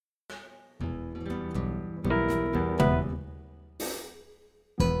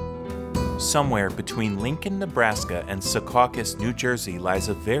Somewhere between Lincoln, Nebraska and Secaucus, New Jersey lies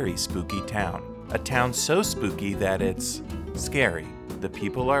a very spooky town. A town so spooky that it's scary. The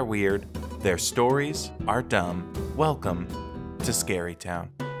people are weird. Their stories are dumb. Welcome to Scary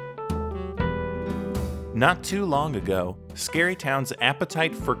Town. Not too long ago, Scary Town's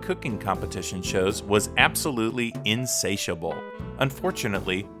appetite for cooking competition shows was absolutely insatiable.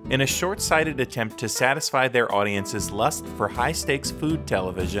 Unfortunately, in a short-sighted attempt to satisfy their audience's lust for high-stakes food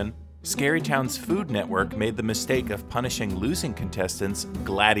television, Scary Town's Food Network made the mistake of punishing losing contestants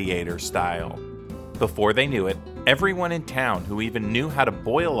gladiator style. Before they knew it, everyone in town who even knew how to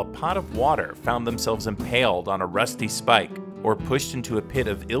boil a pot of water found themselves impaled on a rusty spike or pushed into a pit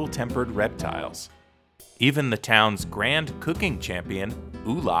of ill-tempered reptiles. Even the town's grand cooking champion,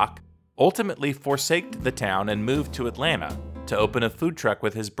 Ulach, ultimately forsaked the town and moved to Atlanta to open a food truck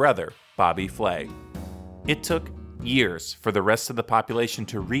with his brother, Bobby Flay. It took years for the rest of the population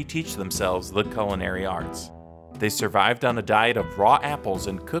to reteach themselves the culinary arts. They survived on a diet of raw apples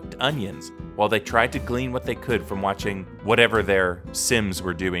and cooked onions while they tried to glean what they could from watching whatever their Sims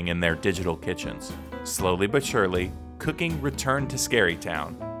were doing in their digital kitchens. Slowly but surely, cooking returned to Scary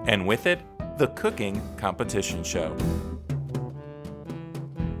Town, and with it, the cooking competition show.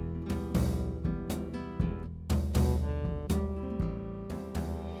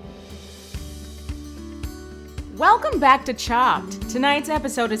 Welcome back to Chopped. Tonight's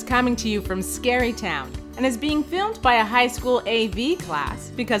episode is coming to you from Scary Town and is being filmed by a high school AV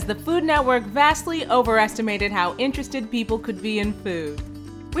class because the Food Network vastly overestimated how interested people could be in food.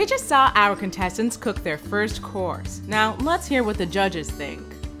 We just saw our contestants cook their first course. Now, let's hear what the judges think.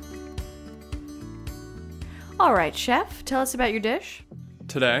 All right, chef, tell us about your dish.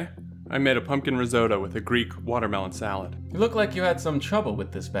 Today, I made a pumpkin risotto with a Greek watermelon salad. You look like you had some trouble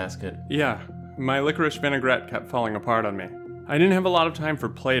with this basket. Yeah, my licorice vinaigrette kept falling apart on me. I didn't have a lot of time for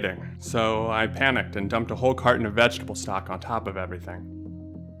plating, so I panicked and dumped a whole carton of vegetable stock on top of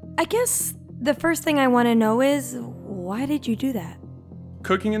everything. I guess the first thing I want to know is, why did you do that?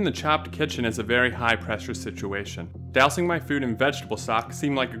 Cooking in the Chopped kitchen is a very high-pressure situation. Dousing my food in vegetable stock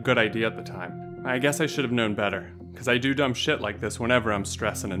seemed like a good idea at the time. I guess I should have known better, because I do dumb shit like this whenever I'm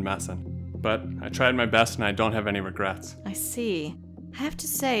stressing and messing. But I tried my best and I don't have any regrets. I see. I have to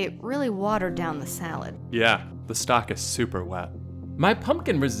say, it really watered down the salad. Yeah, the stock is super wet. My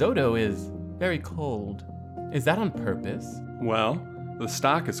pumpkin risotto is very cold. Is that on purpose? Well, the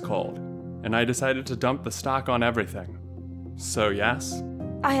stock is cold, and I decided to dump the stock on everything. So yes.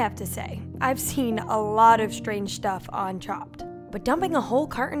 I have to say, I've seen a lot of strange stuff on Chopped, but dumping a whole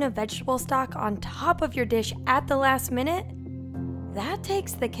carton of vegetable stock on top of your dish at the last minute, that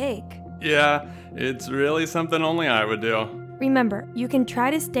takes the cake. Yeah, it's really something only I would do. Remember, you can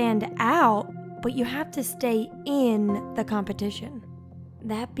try to stand out, but you have to stay in the competition.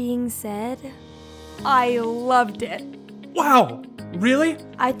 That being said, I loved it. Wow! Really?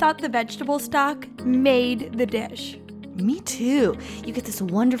 I thought the vegetable stock made the dish. Me too. You get this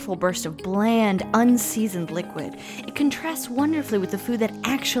wonderful burst of bland, unseasoned liquid. It contrasts wonderfully with the food that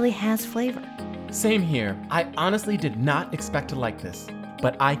actually has flavor. Same here. I honestly did not expect to like this,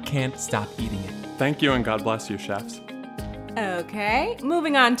 but I can't stop eating it. Thank you and God bless you, chefs. Okay,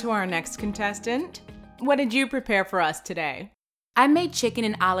 moving on to our next contestant. What did you prepare for us today? I made chicken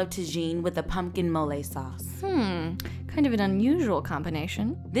and olive tagine with a pumpkin mole sauce. Kind of an unusual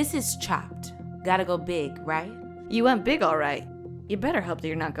combination. This is Chopped. Gotta go big, right? You went big, all right. You better hope that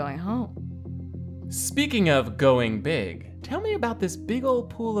you're not going home. Speaking of going big, tell me about this big old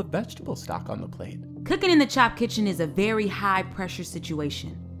pool of vegetable stock on the plate. Cooking in the Chopped kitchen is a very high-pressure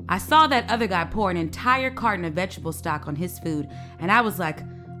situation. I saw that other guy pour an entire carton of vegetable stock on his food, and I was like,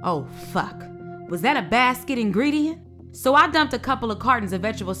 oh, fuck. Was that a basket ingredient? So I dumped a couple of cartons of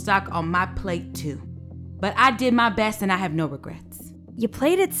vegetable stock on my plate, too. But I did my best, and I have no regrets. You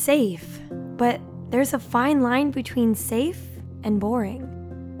played it safe, but there's a fine line between safe and boring.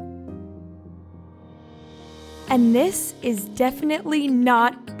 And this is definitely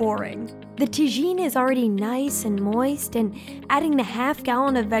not boring. The tagine is already nice and moist, and adding the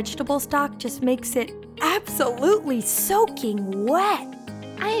half-gallon of vegetable stock just makes it absolutely soaking wet.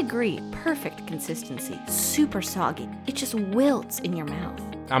 I agree. Perfect consistency. Super soggy. It just wilts in your mouth.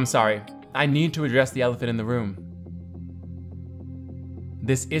 I'm sorry. I need to address the elephant in the room.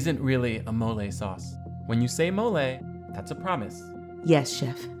 This isn't really a mole sauce. When you say mole, that's a promise. Yes,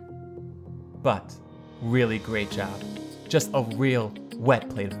 chef. But really great job. Just a real wet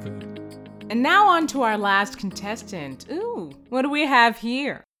plate of food. And now on to our last contestant. Ooh, what do we have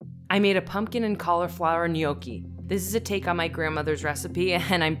here? I made a pumpkin and cauliflower gnocchi. This is a take on my grandmother's recipe,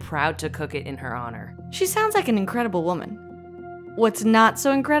 and I'm proud to cook it in her honor. She sounds like an incredible woman. What's not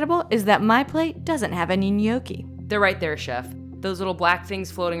so incredible is that my plate doesn't have any gnocchi. They're right there, Chef. Those little black things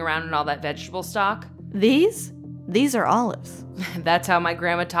floating around in all that vegetable stock. These are olives. That's how my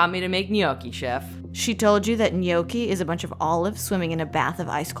grandma taught me to make gnocchi, Chef. She told you that gnocchi is a bunch of olives swimming in a bath of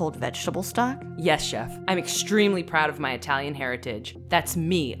ice-cold vegetable stock? Yes, Chef. I'm extremely proud of my Italian heritage. That's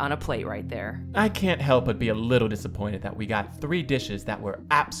me on a plate right there. I can't help but be a little disappointed that we got 3 dishes that were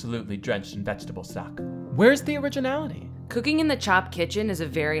absolutely drenched in vegetable stock. Where's the originality? Cooking in the Chop Kitchen is a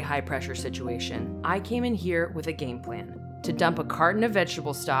very high-pressure situation. I came in here with a game plan. To dump a carton of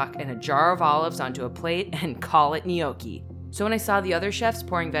vegetable stock and a jar of olives onto a plate and call it gnocchi. So when I saw the other chefs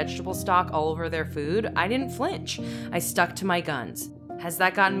pouring vegetable stock all over their food, I didn't flinch. I stuck to my guns. Has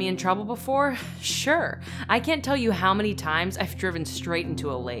that gotten me in trouble before? Sure. I can't tell you how many times I've driven straight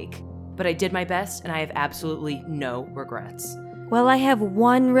into a lake. But I did my best and I have absolutely no regrets. Well, I have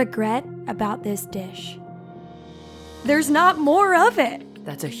one regret about this dish. There's not more of it.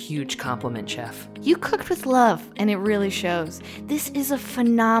 That's a huge compliment, Chef. You cooked with love, and it really shows. This is a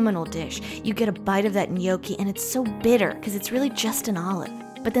phenomenal dish. You get a bite of that gnocchi, and it's so bitter because it's really just an olive.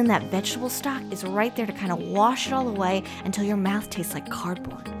 But then that vegetable stock is right there to kind of wash it all away until your mouth tastes like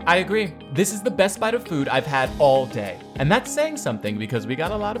cardboard. I agree. This is the best bite of food I've had all day. And that's saying something because we got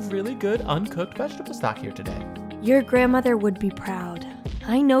a lot of really good uncooked vegetable stock here today. Your grandmother would be proud.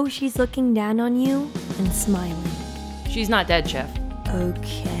 I know she's looking down on you and smiling. She's not dead, Chef.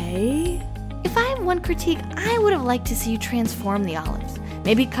 Okay. If I have one critique, I would have liked to see you transform the olives.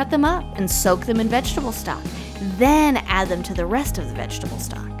 Maybe cut them up and soak them in vegetable stock, then add them to the rest of the vegetable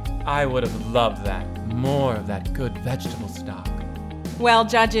stock. I would have loved that. More of that good vegetable stock. Well,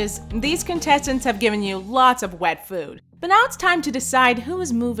 judges, these contestants have given you lots of wet food. But now it's time to decide who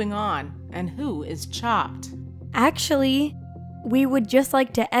is moving on and who is chopped. Actually, we would just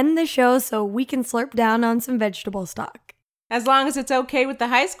like to end the show so we can slurp down on some vegetable stock. As long as it's okay with the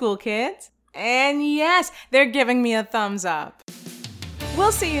high school kids. And yes, they're giving me a thumbs up.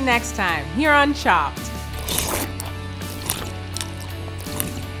 We'll see you next time here on Chopped.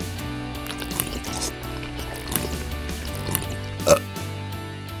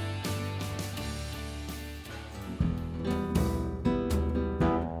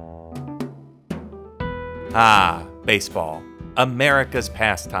 Baseball, America's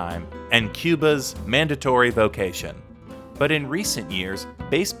pastime, and Cuba's mandatory vocation. But in recent years,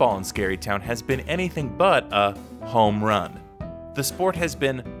 baseball in Scarytown has been anything but a home run. The sport has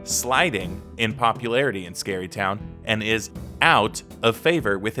been sliding in popularity in Scarytown and is out of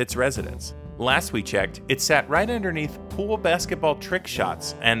favor with its residents. Last we checked, it sat right underneath pool basketball trick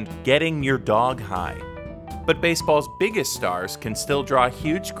shots and getting your dog high. But baseball's biggest stars can still draw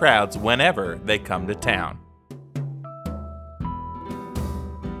huge crowds whenever they come to town.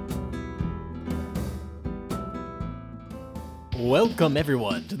 Welcome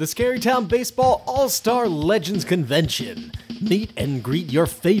everyone to the Scarytown Baseball All-Star Legends Convention. Meet and greet your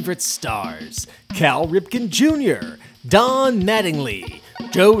favorite stars. Cal Ripken Jr., Don Mattingly,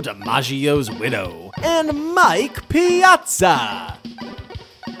 Joe DiMaggio's widow, and Mike Piazza.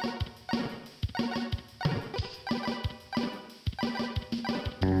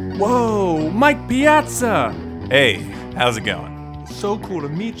 Whoa, Mike Piazza! Hey, how's it going? So cool to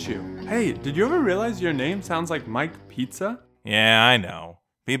meet you. Hey, did you ever realize your name sounds like Mike Pizza? Yeah, I know.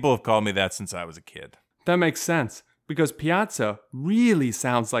 People have called me that since I was a kid. That makes sense, because Piazza really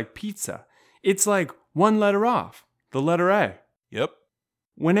sounds like pizza. It's like one letter off, the letter A. Yep.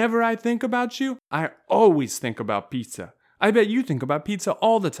 Whenever I think about you, I always think about pizza. I bet you think about pizza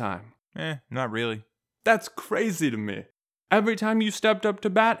all the time. Not really. That's crazy to me. Every time you stepped up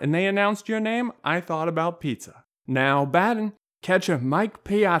to bat and they announced your name, I thought about pizza. Now batting, catcher Mike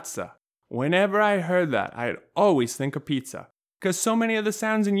Piazza. Whenever I heard that, I'd always think of pizza. Because so many of the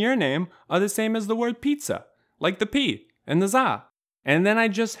sounds in your name are the same as the word pizza. Like the P and the za. And then I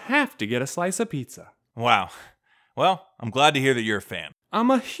just have to get a slice of pizza. Wow. Well, I'm glad to hear that you're a fan. I'm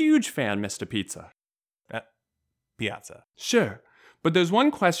a huge fan, Mr. Pizza. Piazza. Sure, but there's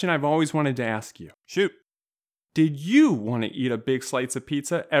one question I've always wanted to ask you. Shoot. Did you want to eat a big slice of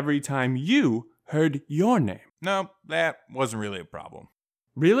pizza every time you heard your name? No, that wasn't really a problem.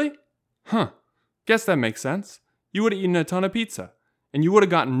 Really? Huh. Guess that makes sense. You would have eaten a ton of pizza, and you would have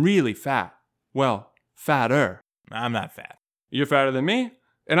gotten really fat. Well, fatter. I'm not fat. You're fatter than me,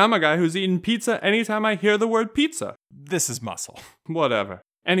 and I'm a guy who's eating pizza anytime I hear the word pizza. This is muscle. Whatever.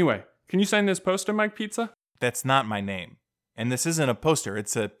 Anyway, can you sign this poster, Mike Pizza? That's not my name. And this isn't a poster,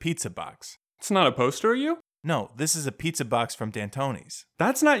 it's a pizza box. It's not a poster of you? No, this is a pizza box from D'Antoni's.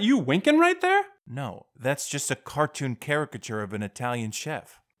 That's not you winking right there? No, that's just a cartoon caricature of an Italian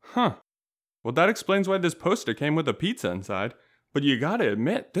chef. Huh. Well, that explains why this poster came with a pizza inside. But you gotta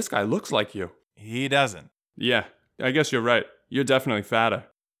admit, this guy looks like you. He doesn't. Yeah, I guess you're right. You're definitely fatter.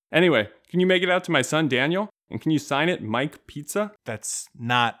 Anyway, can you make it out to my son Daniel? And can you sign it Mike Pizza? That's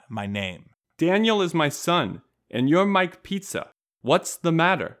not my name. Daniel is my son, and you're Mike Pizza. What's the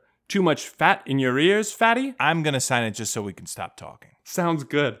matter? Too much fat in your ears, fatty? I'm gonna sign it just so we can stop talking. Sounds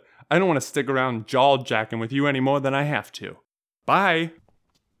good. I don't want to stick around jaw-jacking with you any more than I have to. Bye.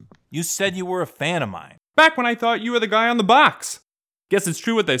 You said you were a fan of mine. Back when I thought you were the guy on the box. Guess it's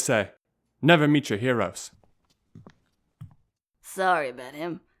true what they say. Never meet your heroes. Sorry about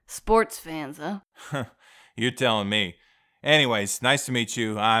him. Sports fans, huh? You're telling me. Anyways, nice to meet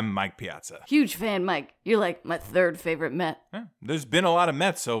you. I'm Mike Piazza. Huge fan, Mike. You're like my third favorite Met. There's been a lot of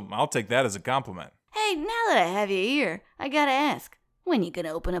Mets, so I'll take that as a compliment. Hey, now that I have you here, I gotta ask, when you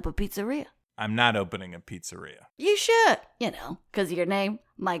gonna open up a pizzeria? I'm not opening a pizzeria. You should. 'Cause of your name,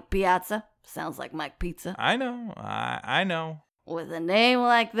 Mike Piazza. Sounds like Mike Pizza. I know. I know. With a name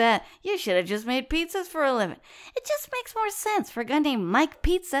like that, you should have just made pizzas for a living. It just makes more sense for a guy named Mike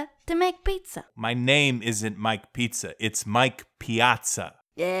Pizza to make pizza. My name isn't Mike Pizza. It's Mike Piazza.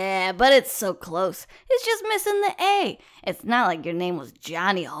 Yeah, but it's so close. It's just missing the A. It's not like your name was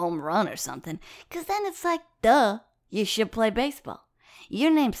Johnny Home Run or something, 'cause then it's like, duh, you should play baseball.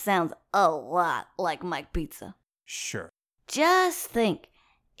 Your name sounds a lot like Mike Pizza. Sure. Just think,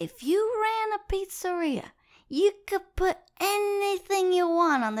 if you ran a pizzeria, you could put anything you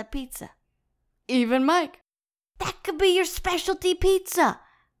want on the pizza. Even Mike. That could be your specialty pizza.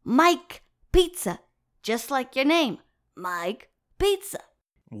 Mike Pizza. Just like your name, Mike Pizza.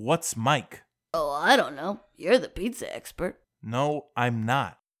 What's Mike? Oh, I don't know. You're the pizza expert. No, I'm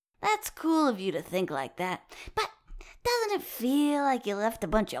not. That's cool of you to think like that. But doesn't it feel like you left a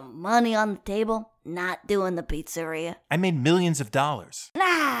bunch of money on the table not doing the pizzeria? I made millions of dollars.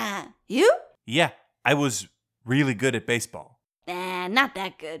 Nah. You? Yeah, I was really good at baseball. Nah, not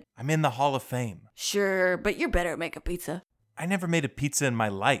that good. I'm in the Hall of Fame. Sure, but you're better at making pizza. I never made a pizza in my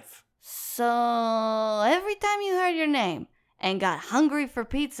life. So, every time you heard your name and got hungry for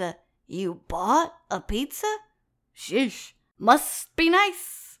pizza, you bought a pizza? Sheesh. Must be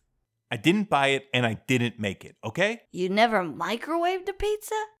nice. I didn't buy it and I didn't make it, okay? You never microwaved a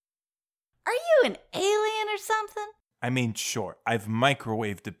pizza? Are you an alien or something? I mean, sure, I've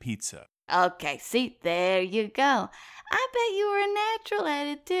microwaved a pizza. Okay, see, there you go. I bet you were a natural at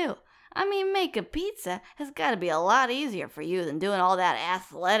it too. I mean, making pizza has got to be a lot easier for you than doing all that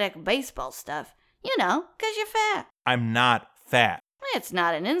athletic baseball stuff. 'Cause you're fat. I'm not fat. It's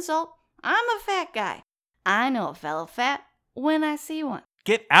not an insult. I'm a fat guy. I know a fellow fat when I see one.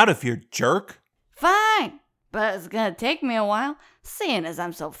 Get out of here, jerk. Fine, but it's gonna take me a while, seeing as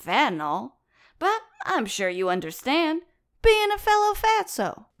I'm so fat and all. But I'm sure you understand, being a fellow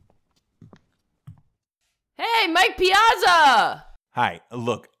fatso. Hey, Mike Piazza! Hi,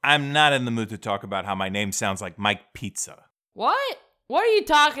 look, I'm not in the mood to talk about how my name sounds like Mike Pizza. What? What are you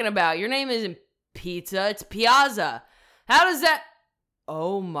talking about? Your name isn't Pizza, it's Piazza. How does that...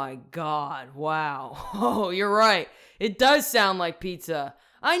 Oh my god, wow. Oh, you're right. It does sound like pizza.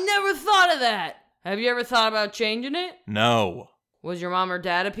 I never thought of that. Have you ever thought about changing it? No. Was your mom or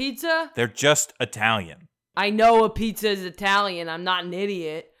dad a pizza? They're just Italian. I know a pizza is Italian, I'm not an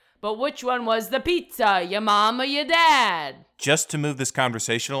idiot. But which one was the pizza, your mom or your dad? Just to move this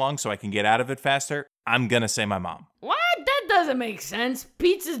conversation along so I can get out of it faster, I'm gonna say my mom. What? That doesn't make sense.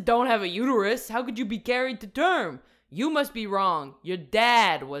 Pizzas don't have a uterus. How could you be carried to term? You must be wrong. Your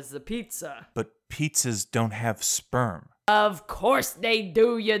dad was the pizza. But pizzas don't have sperm. Of course they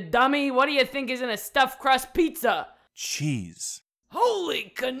do, you dummy. What do you think is in a stuffed crust pizza? Cheese.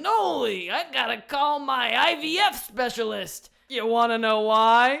 Holy cannoli! I gotta call my IVF specialist. You wanna know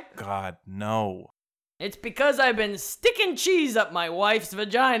why? God, no. It's because I've been sticking cheese up my wife's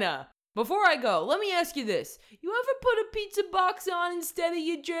vagina. Before I go, let me ask you this. You ever put a pizza box on instead of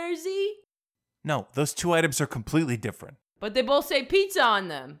your jersey? No, those two items are completely different. But they both say pizza on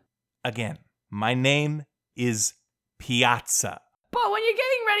them. Again, my name is Piazza. But when you're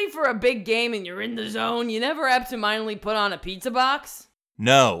getting ready for a big game and you're in the zone, you never absentmindedly put on a pizza box?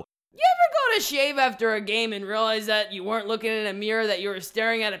 No. You ever go to shave after a game and realize that you weren't looking in a mirror, that you were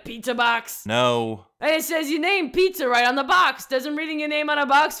staring at a pizza box? No. And it says your name, pizza, right on the box. Doesn't reading your name on a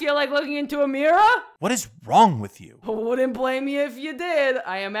box feel like looking into a mirror? What is wrong with you? Wouldn't blame you if you did.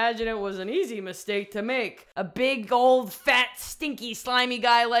 I imagine it was an easy mistake to make. A big, old, fat, stinky, slimy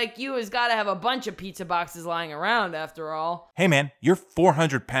guy like you has got to have a bunch of pizza boxes lying around, after all. Hey man, you're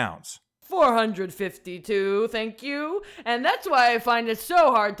 400 pounds. 452, thank you. And that's why I find it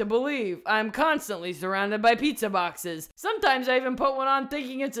so hard to believe. I'm constantly surrounded by pizza boxes. Sometimes I even put one on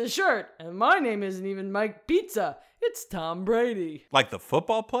thinking it's a shirt. And my name isn't even Mike Pizza. It's Tom Brady. Like the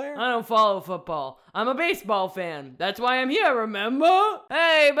football player? I don't follow football. I'm a baseball fan. That's why I'm here, remember?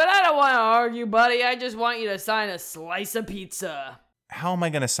 Hey, but I don't want to argue, buddy. I just want you to sign a slice of pizza. How am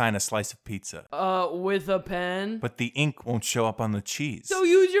I going to sign a slice of pizza? With a pen? But the ink won't show up on the cheese. So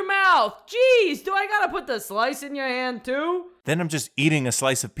use your mouth. Jeez, do I gotta put the slice in your hand too? Then I'm just eating a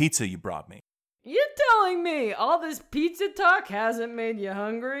slice of pizza you brought me. You're telling me all this pizza talk hasn't made you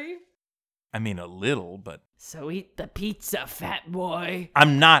hungry? I mean, a little, but... So eat the pizza, fat boy.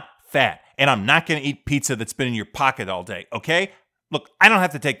 I'm not fat, and I'm not going to eat pizza that's been in your pocket all day, okay? Look, I don't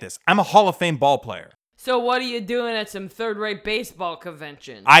have to take this. I'm a Hall of Fame ball player. So what are you doing at some third-rate baseball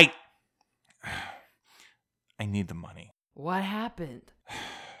convention? I need the money. What happened? I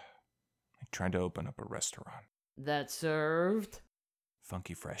tried to open up a restaurant. That served?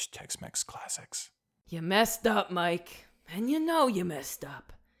 Funky Fresh Tex-Mex classics. You messed up, Mike. And you know you messed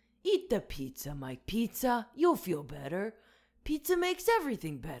up. Eat the pizza, Mike. Pizza, you'll feel better. Pizza makes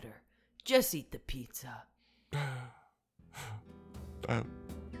everything better. Just eat the pizza. There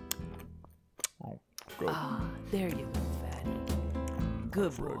you go, fatty.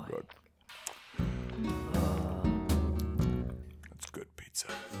 Good boy. That's good pizza.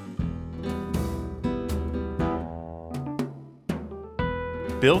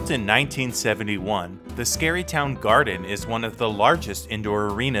 Built in 1971, the Scarytown Garden is one of the largest indoor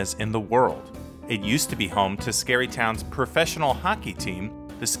arenas in the world. It used to be home to Scarytown's professional hockey team,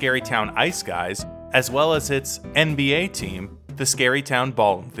 the Scarytown Ice Guys, as well as its NBA team, the Scarytown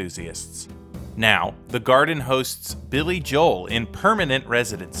Ball Enthusiasts. Now, the Garden hosts Billy Joel in permanent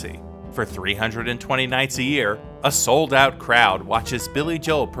residency. For 320 nights a year, a sold-out crowd watches Billy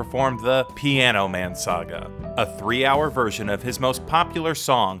Joel perform the Piano Man Saga, a 3-hour version of his most popular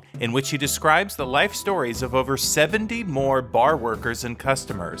song in which he describes the life stories of over 70 more bar workers and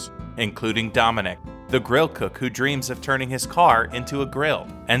customers, including Dominic, the grill cook who dreams of turning his car into a grill,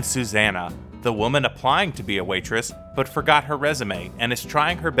 and Susanna, the woman applying to be a waitress but forgot her resume and is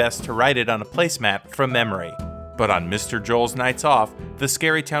trying her best to write it on a placemat from memory. But on Mr. Joel's nights off, the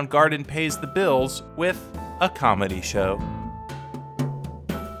Scarytown Garden pays the bills with a comedy show.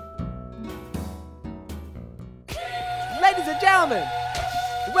 Ladies and gentlemen,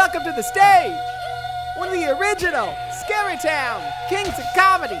 welcome to the stage, one of the original Scarytown Kings of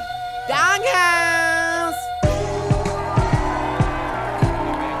Comedy, Doghouse.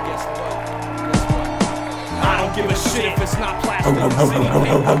 I don't give a shit if it's not plastic.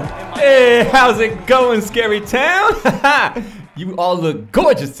 Hey, how's it going, Scarytown? You all look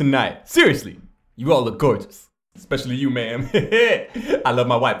gorgeous tonight. Seriously, you all look gorgeous. Especially you, ma'am. I love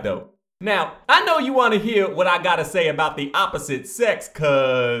my wife, though. Now, I know you want to hear what I gotta say about the opposite sex,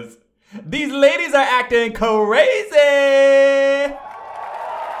 cause these ladies are acting crazy.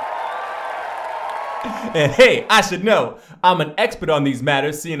 And hey, I should know, I'm an expert on these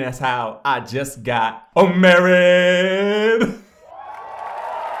matters, seeing as how I just got married.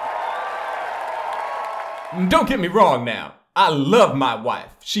 Don't get me wrong now. I love my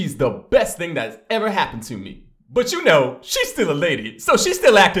wife. She's the best thing that's ever happened to me. But you know, she's still a lady, so she's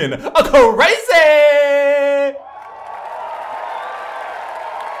still acting crazy!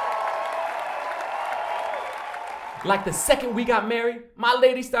 Like the second we got married, my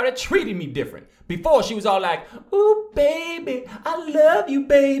lady started treating me different. Before she was all like, ooh, baby, I love you,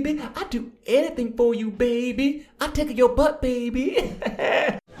 baby. I do anything for you, baby. I tickle your butt, baby.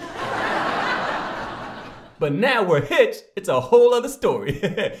 But now we're hitched, it's a whole other story.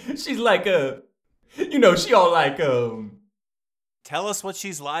 She's like, she all like, Tell us what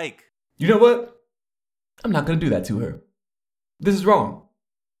she's like. You know what? I'm not gonna do that to her. This is wrong.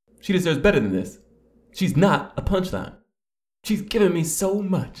 She deserves better than this. She's not a punchline. She's given me so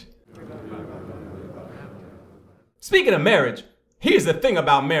much. Speaking of marriage, here's the thing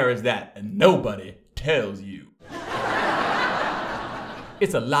about marriage that nobody tells you.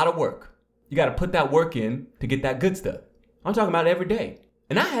 It's a lot of work. You gotta put that work in to get that good stuff. I'm talking about every day.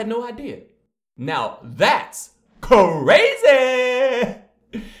 And I had no idea. Now that's crazy!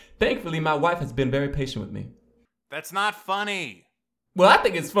 Thankfully, my wife has been very patient with me. That's not funny. Well, I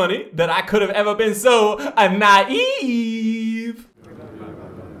think it's funny that I could have ever been so naive.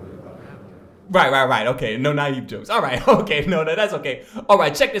 Right. Okay, no naive jokes. All right, okay, no, that's okay. All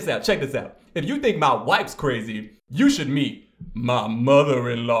right, check this out. If you think my wife's crazy, you should meet my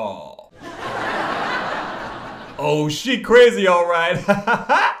mother-in-law. Oh, she crazy, all right.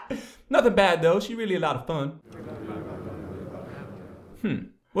 Nothing bad, though. She really a lot of fun.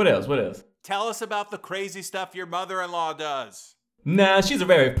 What else? Tell us about the crazy stuff your mother-in-law does. Nah, she's a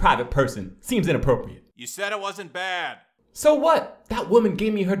very private person. Seems inappropriate. You said it wasn't bad. So what? That woman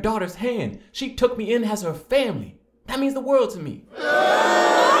gave me her daughter's hand. She took me in as her family. That means the world to me.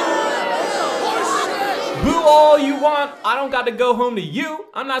 Boo all you want. I don't got to go home to you.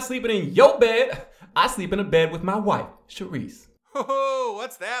 I'm not sleeping in your bed. I sleep in a bed with my wife, Charisse. Oh,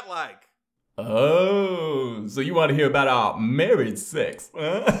 what's that like? Oh, so you want to hear about our married sex?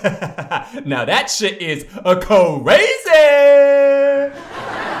 Huh? Now that shit is crazy.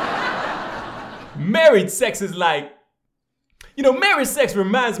 Married sex is like, married sex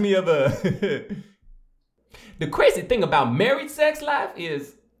reminds me of the crazy thing about married sex life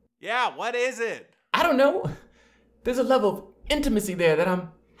is... Yeah, what is it? I don't know. There's a level of intimacy there that I'm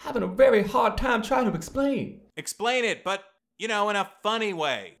having a very hard time trying to explain. Explain it, but, in a funny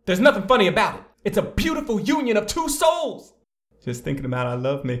way. There's nothing funny about it. It's a beautiful union of two souls. Just thinking about our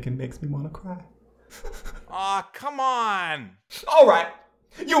lovemaking makes me want to cry. Aw, come on. All right.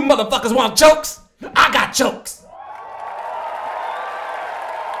 You motherfuckers want jokes? I got jokes.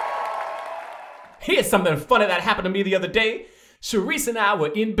 Here's something funny that happened to me the other day. Charisse and I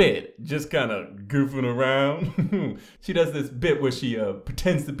were in bed, just kind of goofing around. She does this bit where she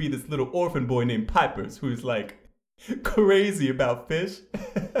pretends to be this little orphan boy named Pipers, who's like crazy about fish.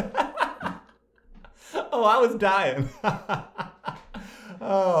 Oh, I was dying.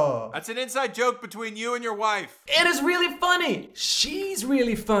 Oh. That's an inside joke between you and your wife. It is really funny. She's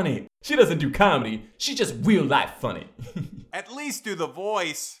really funny. She doesn't do comedy. She's just real life funny. At least do the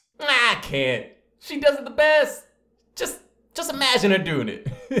voice. I can't. She does it the best. Just imagine her doing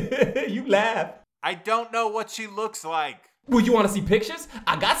it. You laugh. I don't know what she looks like. Well, you want to see pictures?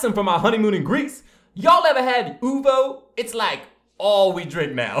 I got some from our honeymoon in Greece. Y'all ever had Uvo? It's like all we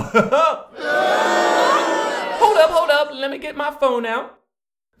drink now. Hold up. Let me get my phone out.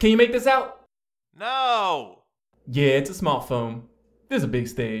 Can you make this out? No. Yeah, it's a smartphone. There's a big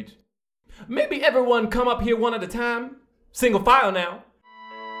stage. Maybe everyone come up here one at a time. Single file now.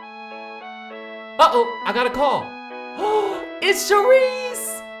 Uh-oh, I got a call. It's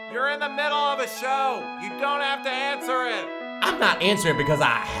Charisse! You're in the middle of a show. You don't have to answer it. I'm not answering because I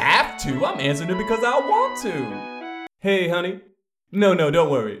have to. I'm answering it because I want to. Hey, honey. No,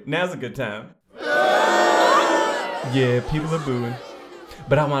 don't worry. Now's a good time. Yeah, people are booing.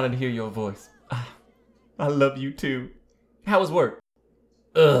 But I wanted to hear your voice. I love you too. How was work?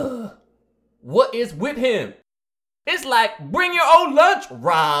 Ugh. What is with him? It's like bring your own lunch,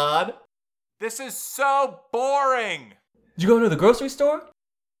 Rod. This is so boring. You going to the grocery store?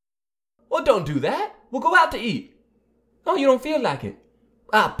 Well, don't do that. We'll go out to eat. Oh, you don't feel like it?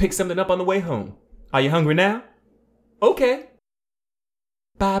 I'll pick something up on the way home. Are you hungry now? Okay.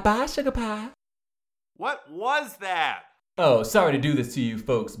 Bye-bye, sugar pie. What was that? Oh, sorry to do this to you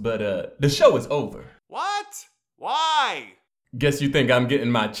folks, but the show is over. What? Why? Guess you think I'm getting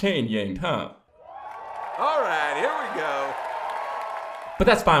my chain yanked, huh? All right, here we go. But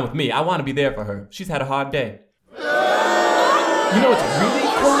that's fine with me. I want to be there for her. She's had a hard day. You know what's really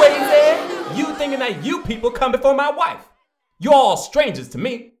crazy? You thinking that you people come before my wife. You're all strangers to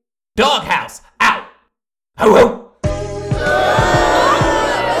me. Doghouse, out. Ho-ho.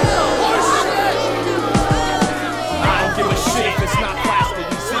 I don't give a shit if it's not plastered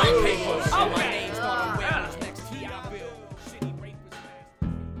in city papers. And my name's not on wheels next to your bill. Shitty rapist.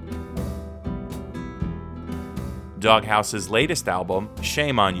 Doghouse's latest album,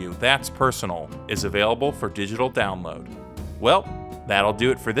 Shame on You, That's Personal, is available for digital download. Well, that'll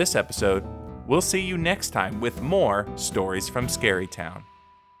do it for this episode. We'll see you next time with more stories from Scary Town.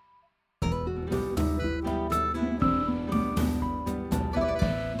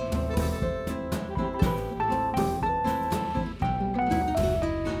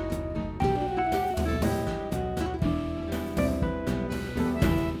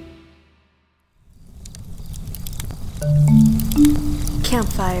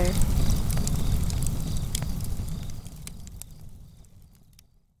 Campfire.